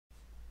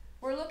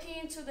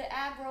looking into the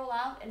ab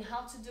rollout and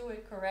how to do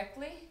it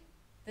correctly,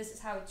 this is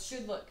how it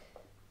should look.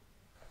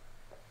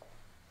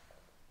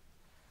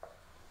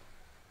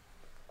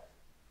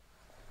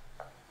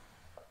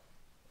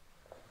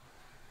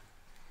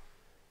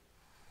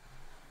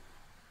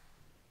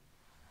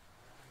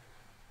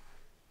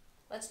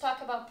 Let's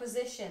talk about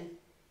position.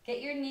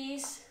 Get your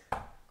knees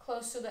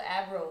close to the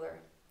ab roller.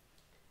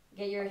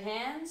 Get your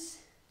hands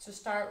to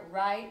start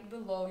right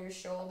below your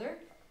shoulder,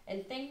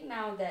 and think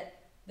now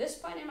that this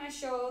point in my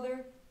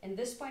shoulder and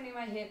this point in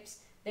my hips,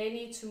 they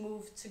need to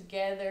move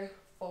together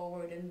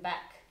forward and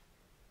back.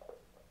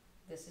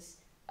 This is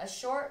a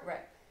short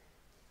rep.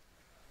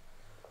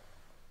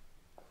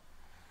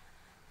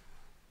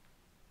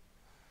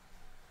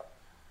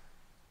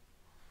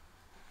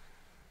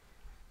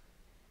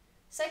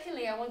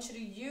 Secondly, I want you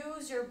to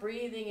use your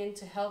breathing in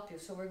to help you.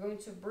 So we're going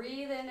to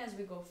breathe in as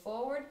we go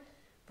forward,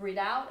 breathe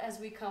out as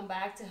we come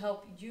back to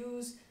help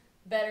use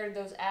better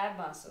those ab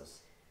muscles.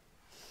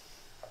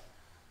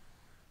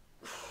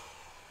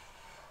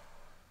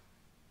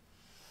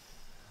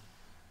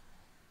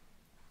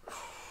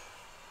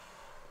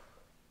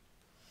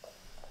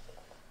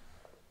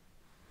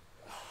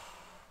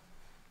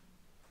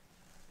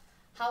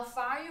 How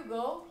far you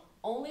go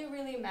only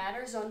really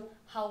matters on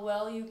how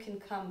well you can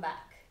come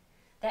back.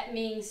 That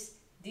means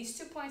these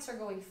 2 points are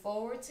going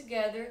forward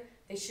together.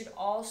 They should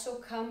also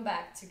come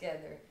back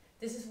together.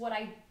 This is what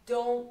I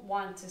don't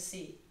want to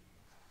see.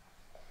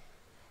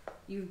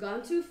 You've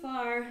gone too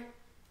far,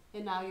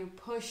 and now you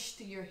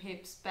pushed your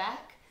hips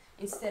back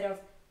instead of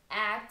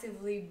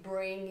actively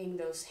bringing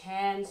those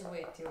hands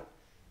with you.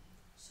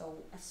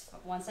 So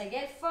once I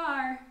get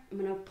far, I'm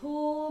gonna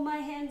pull my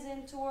hands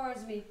in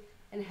towards me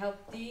and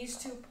help these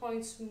 2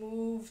 points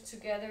move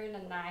together in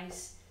a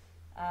nice,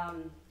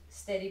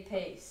 steady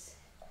pace.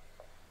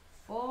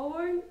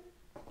 Forward,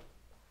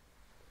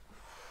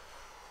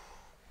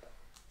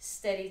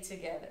 steady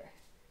together.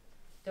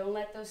 Don't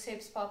let those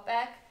hips pop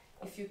back.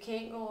 If you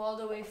can't go all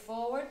the way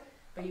forward,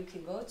 but you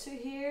can go to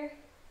here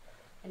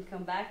and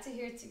come back to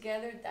here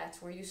together,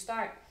 that's where you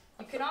start.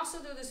 You can also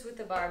do this with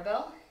the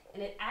barbell,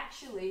 and it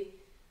actually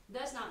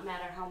does not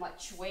matter how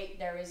much weight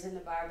there is in the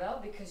barbell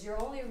because you're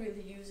only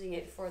really using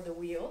it for the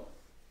wheel.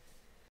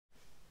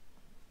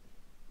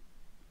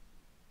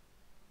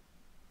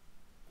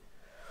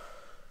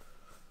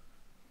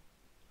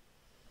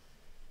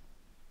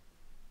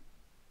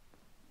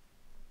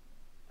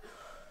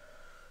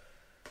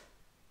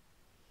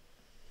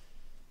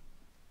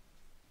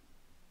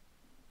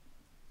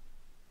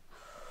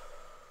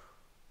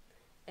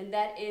 And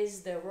that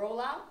is the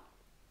rollout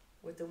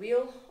with the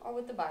wheel or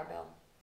with the barbell.